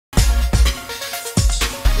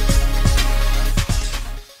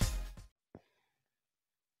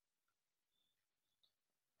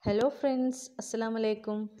Hello friends, അസ്സലാമു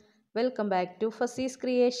അലൈക്കും. Welcome back to Fasee's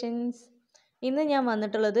creations. ഇന്ന് ഞാൻ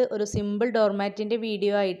വന്നിട്ടുള്ളത് ഒരു സിമ്പിൾ ഡോർമാറ്റിൻ്റെ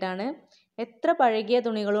വീഡിയോ ആയിട്ടാണ്. എത്ര പഴകിയ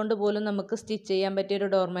തുണികൾ കൊണ്ട് പോലും നമുക്ക് സ്റ്റിച്ച് ചെയ്യാൻ പറ്റിയൊരു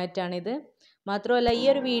ഡോർമാറ്റാണിത്. മാത്രമല്ല, ഈ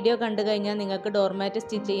ഒരു വീഡിയോ കണ്ടു കഴിഞ്ഞാൽ നിങ്ങൾക്ക് ഡോർമാറ്റ്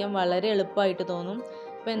സ്റ്റിച്ച് ചെയ്യാൻ വളരെ എളുപ്പമായിട്ട് തോന്നും.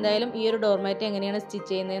 അപ്പോൾ എന്തായാലും ഈ ഒരു ഡോർമാറ്റ് എങ്ങനെയാണ്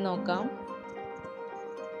സ്റ്റിച്ച് ചെയ്യുന്നത് നോക്കാം.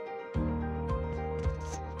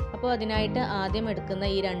 അപ്പോൾ അതിനായിട്ട് ആദ്യം എടുക്കുന്ന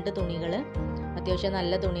ഈ രണ്ട് തുണികൾ അത്യാവശ്യം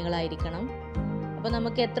നല്ല തുണികളായിരിക്കണം. അപ്പോൾ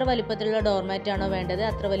നമുക്ക് എത്ര വലിപ്പത്തിലുള്ള ഡോർമാറ്റാണോ വേണ്ടത്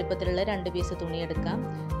അത്ര വലിപ്പത്തിലുള്ള 2 പീസ് തുണി എടുക്കാം.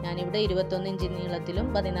 ഞാനിവിടെ 21 ഇഞ്ച് നീളത്തിലും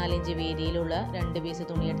 14 ഇഞ്ച് വീതിയിലുള്ള 2 പീസ്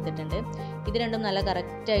തുണി എടുത്തിട്ടുണ്ട്. ഇത് രണ്ടും നല്ല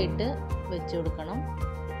കറക്റ്റായിട്ട് വെച്ച് കൊടുക്കണം.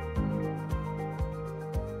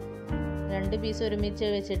 2 പീസ്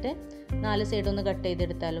ഒരുമിച്ച് വെച്ചിട്ട് 4 സൈഡൊന്ന് കട്ട്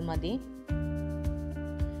ചെയ്തെടുത്താലും മതി.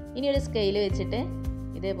 ഇനി ഒരു സ്കെയിൽ വെച്ചിട്ട്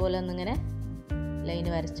ഇതേപോലെ ഒന്നിങ്ങനെ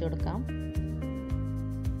ലൈന് വരച്ചു കൊടുക്കാം.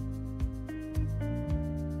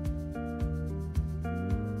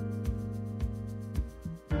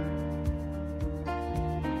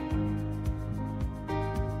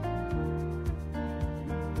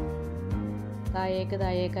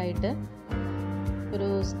 താഴേക്കായിട്ട് ഒരു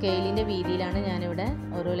സ്കെയിലിൻ്റെ വീതിയിലാണ് ഞാനിവിടെ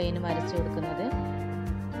ഓരോ ലൈനും വരച്ചു കൊടുക്കുന്നത്.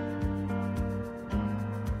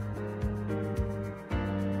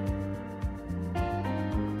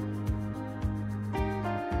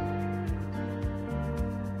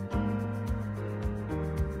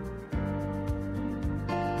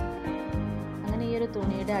 അങ്ങനെ ഈ ഒരു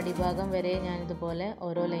തുണിയുടെ അടിഭാഗം വരെ ഞാനിതുപോലെ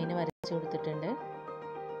ഓരോ ലൈന് വരച്ചു കൊടുത്തിട്ടുണ്ട്.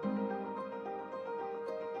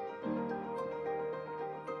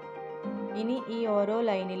 ഇനി ഈ ഓരോ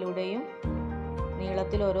ലൈനിലൂടെയും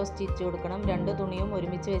നീളത്തിൽ ഓരോ സ്റ്റിച്ച് കൊടുക്കണം. 2 തുണിയും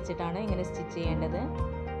ഒരുമിച്ച് വെച്ചിട്ടാണ് ഇങ്ങനെ സ്റ്റിച്ച് ചെയ്യേണ്ടത്.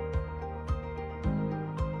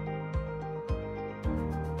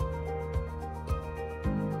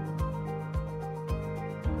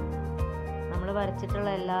 നമ്മൾ വരച്ചിട്ടുള്ള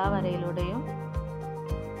എല്ലാ വരയിലൂടെയും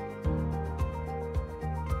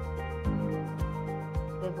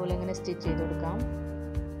ഇതേപോലെ ഇങ്ങനെ സ്റ്റിച്ച് ചെയ്ത് കൊടുക്കാം.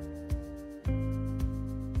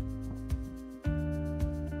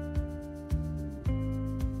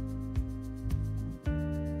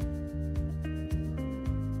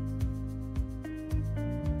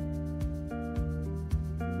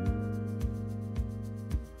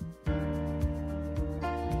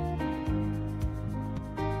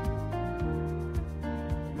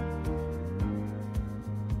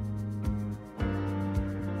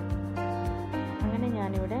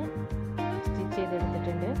 ഞാനിവിടെ സ്റ്റിച്ച്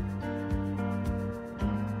ചെയ്തെടുത്തിട്ടുണ്ട്.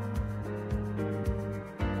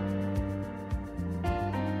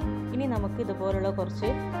 ഇനി നമുക്ക് ഇതുപോലുള്ള കുറച്ച്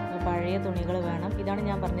പഴയ തുണികൾ വേണം. ഇതാണ്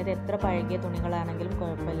ഞാൻ പറഞ്ഞത്, എത്ര പഴകിയ തുണികളാണെങ്കിലും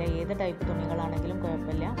കുഴപ്പമില്ല, ഏത് ടൈപ്പ് തുണികളാണെങ്കിലും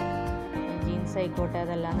കുഴപ്പമില്ല. ജീൻസ് ആയിക്കോട്ടെ,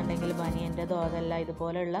 അതല്ലാന്നുണ്ടെങ്കിൽ ബനിയൻ്റെതോ അതല്ല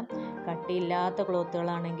ഇതുപോലെയുള്ള കട്ടിയില്ലാത്ത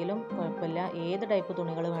ക്ലോത്തുകളാണെങ്കിലും കുഴപ്പമില്ല. ഏത് ടൈപ്പ്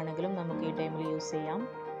തുണികൾ വേണമെങ്കിലും നമുക്ക് ഈ ടൈമിൽ യൂസ് ചെയ്യാം.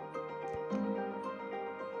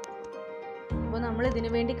 അപ്പോൾ നമ്മൾ ഇതിനു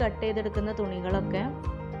വേണ്ടി കട്ട് ചെയ്തെടുക്കുന്ന തുണികളൊക്കെ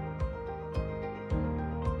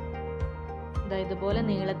ഇതുപോലെ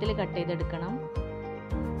നീളത്തിൽ കട്ട് ചെയ്തെടുക്കണം.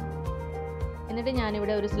 എന്നിട്ട്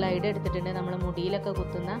ഞാനിവിടെ ഒരു സ്ലൈഡ് എടുത്തിട്ടുണ്ട്. നമ്മൾ മുടിയിലൊക്കെ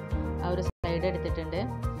കുത്തുന്ന ആ ഒരു സ്ലൈഡ് എടുത്തിട്ടുണ്ട്.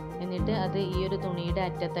 എന്നിട്ട് അത് ഈ ഒരു തുണിയുടെ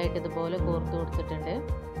അറ്റത്തായിട്ട് ഇതുപോലെ കോർത്ത് കൊടുത്തിട്ടുണ്ട്.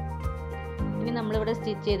 ഇനി നമ്മളിവിടെ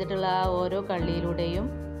സ്റ്റിച്ച് ചെയ്തിട്ടുള്ള ആ ഓരോ കള്ളിയിലൂടെയും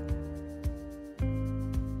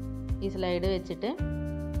ഈ സ്ലൈഡ് വെച്ചിട്ട്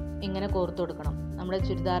ഇങ്ങനെ കോർത്ത് കൊടുക്കണം. നമ്മുടെ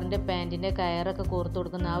ചുരിദാറിൻ്റെ പാൻറ്റിൻ്റെ കയറൊക്കെ കോർത്ത്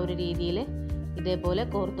കൊടുക്കുന്ന ആ ഒരു രീതിയിൽ ഇതേപോലെ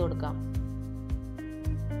കോർത്ത് കൊടുക്കാം.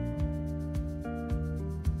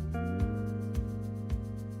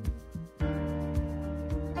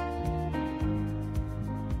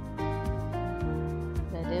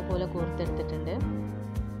 ഇതേപോലെ കോർത്തെടുത്തിട്ടുണ്ട്.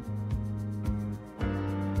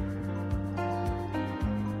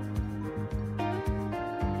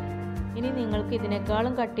 ഇനി നിങ്ങൾക്ക്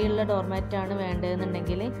ഇതിനേക്കാളും കട്ടിയുള്ള ഡോർമാറ്റാണ്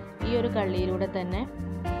വേണ്ടതെന്നുണ്ടെങ്കിൽ ഈ ഒരു കള്ളിയിലൂടെ തന്നെ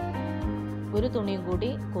ഒരു തുണിയും കൂടി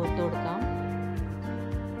കോർത്ത് കൊടുക്കാം.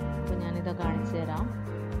 അപ്പോൾ ഞാനിത് കാണിച്ചു തരാം.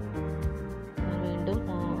 ഞാൻ വീണ്ടും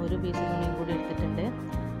ഒരു പീസ് തുണിയും കൂടി എടുത്തിട്ടുണ്ട്.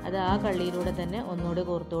 അത് ആ കള്ളിയിലൂടെ തന്നെ ഒന്നുകൂടി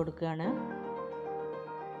കോർത്ത് കൊടുക്കുകയാണ്.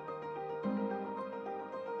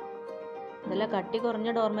 അതല്ല കട്ടി കുറഞ്ഞ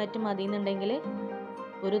ഡോർമാറ്റ് മതി എന്നുണ്ടെങ്കിൽ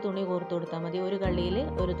ഒരു തുണി കോർത്ത് കൊടുത്താൽ മതി, ഒരു കള്ളിയിൽ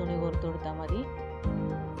ഒരു തുണി കോർത്ത് കൊടുത്താൽ മതി.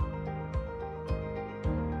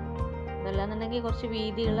 അതല്ലാന്നുണ്ടെങ്കിൽ കുറച്ച്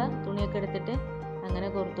വീതിയുള്ള തുണിയൊക്കെ എടുത്തിട്ട് അങ്ങനെ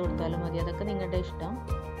കോർത്ത് കൊടുത്താലും മതി. അതൊക്കെ നിങ്ങളുടെ ഇഷ്ടം.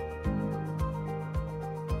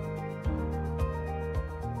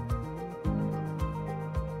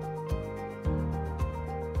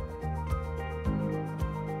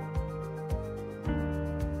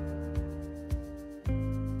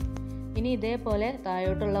 ഇനി ഇതേപോലെ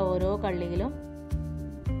താഴോട്ടുള്ള ഓരോ കള്ളിയിലും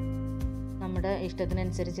നമ്മുടെ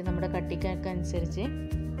ഇഷ്ടത്തിനനുസരിച്ച്, നമ്മുടെ കട്ടിക്കൊക്കെ അനുസരിച്ച്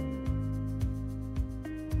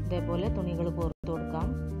ഇതേപോലെ തുണികൾ കോർത്ത് കൊടുക്കാം.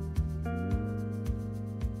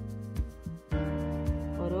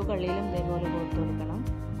 ഓരോ കള്ളിയിലും ഇതേപോലെ കോർത്ത് കൊടുക്കണം.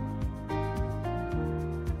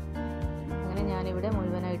 അങ്ങനെ ഞാനിവിടെ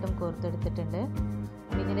മുഴുവനായിട്ടും കോർത്തെടുത്തിട്ടുണ്ട്.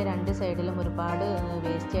 ഇതിൻ്റെ രണ്ട് സൈഡിലും ഒരുപാട്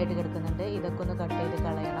വേസ്റ്റ് ആയിട്ട് കിടക്കുന്നുണ്ട്. ഇതൊക്കെ ഒന്ന് കട്ട് ചെയ്ത്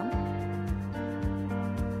കളയണം.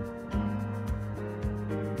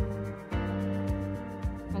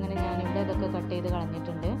 അങ്ങനെ ഞാനിവിടെ ഇതൊക്കെ കട്ട് ചെയ്ത്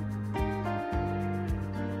കളഞ്ഞിട്ടുണ്ട്.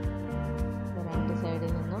 രണ്ട്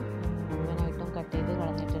സൈഡിൽ നിന്നും മുഴുവനായിട്ടും കട്ട് ചെയ്ത്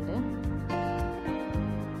കളഞ്ഞിട്ടുണ്ട്.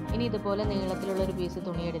 ഇനി ഇതുപോലെ നീളത്തിലുള്ളൊരു പീസ്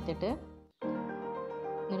തുണി എടുത്തിട്ട്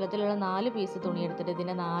നീളത്തിലുള്ള 4 പീസ് തുണി എടുത്തിട്ട്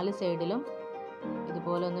ഇതിൻ്റെ 4 സൈഡിലും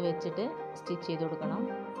ഇതുപോലെ ഒന്ന് വെച്ചിട്ട് സ്റ്റിച്ച് ചെയ്ത് കൊടുക്കണം.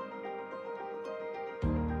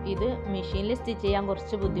 ഇത് മെഷീനിൽ സ്റ്റിച്ച് ചെയ്യാൻ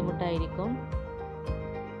കുറച്ച് ബുദ്ധിമുട്ടായിരിക്കും.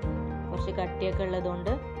 കുറച്ച് കട്ടിയൊക്കെ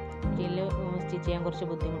ഉള്ളതുകൊണ്ട് മെഷീനിൽ സ്റ്റിച്ച് ചെയ്യാൻ കുറച്ച്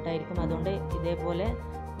ബുദ്ധിമുട്ടായിരിക്കും. അതുകൊണ്ട് ഇതേപോലെ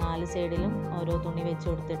 4 സൈഡിലും ഓരോ തുണി വെച്ച്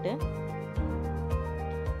കൊടുത്തിട്ട്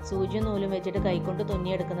സൂചിയും നൂലും വെച്ചിട്ട് കൈകൊണ്ട്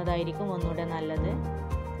തുന്നിയെടുക്കുന്നതായിരിക്കും ഒന്നുകൂടെ നല്ലത്.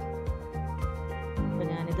 അപ്പോൾ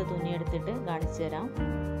ഞാനിത് തുന്നിയെടുത്തിട്ട് കാണിച്ചു തരാം.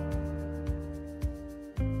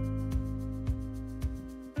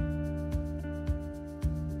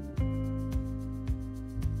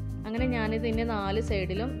 അങ്ങനെ ഞാനിത് ഇതിൻ്റെ 4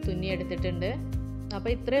 സൈഡിലും തുന്നിയെടുത്തിട്ടുണ്ട്. അപ്പോൾ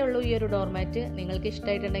ഇത്രയേ ഉള്ളൂ ഈ ഒരു ഡോർമാറ്റ്. നിങ്ങൾക്ക്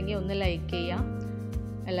ഇഷ്ടമായിട്ടുണ്ടെങ്കിൽ ഒന്ന് ലൈക്ക് ചെയ്യാം,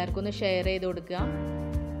 എല്ലാവർക്കും ഒന്ന് ഷെയർ ചെയ്ത് കൊടുക്കുക.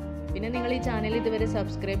 പിന്നെ നിങ്ങൾ ഈ ചാനൽ ഇതുവരെ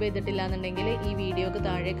സബ്സ്ക്രൈബ് ചെയ്തിട്ടില്ല എന്നുണ്ടെങ്കിൽ ഈ വീഡിയോക്ക്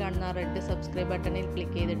താഴെ കാണുന്ന റെഡ് സബ്സ്ക്രൈബ് ബട്ടണിൽ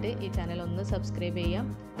ക്ലിക്ക് ചെയ്തിട്ട് ഈ ചാനൽ ഒന്ന് സബ്സ്ക്രൈബ് ചെയ്യാം.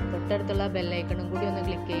 തൊട്ടടുത്തുള്ള ബെല്ലൈക്കണും കൂടി ഒന്ന്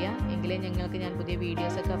ക്ലിക്ക് ചെയ്യാം. എങ്കിലേ ഞങ്ങൾക്ക് ഞാൻ പുതിയ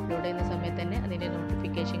വീഡിയോസൊക്കെ അപ്ലോഡ് ചെയ്യുന്ന സമയത്ത് തന്നെ അതിൻ്റെ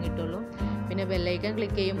നോട്ടിഫിക്കേഷൻ കിട്ടുള്ളൂ. പിന്നെ ബെല്ലൈക്കൺ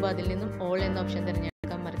ക്ലിക്ക് ചെയ്യുമ്പോൾ അതിൽ നിന്നും ഓൾ എന്ന ഓപ്ഷൻ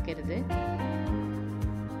തിരഞ്ഞെടുക്കാൻ മറക്കരുത്.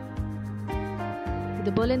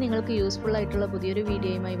 ഇതുപോലെ നിങ്ങൾക്ക് യൂസ്ഫുൾ ആയിട്ടുള്ള പുതിയൊരു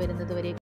വീഡിയോയുമായി വരുന്നത് വരെ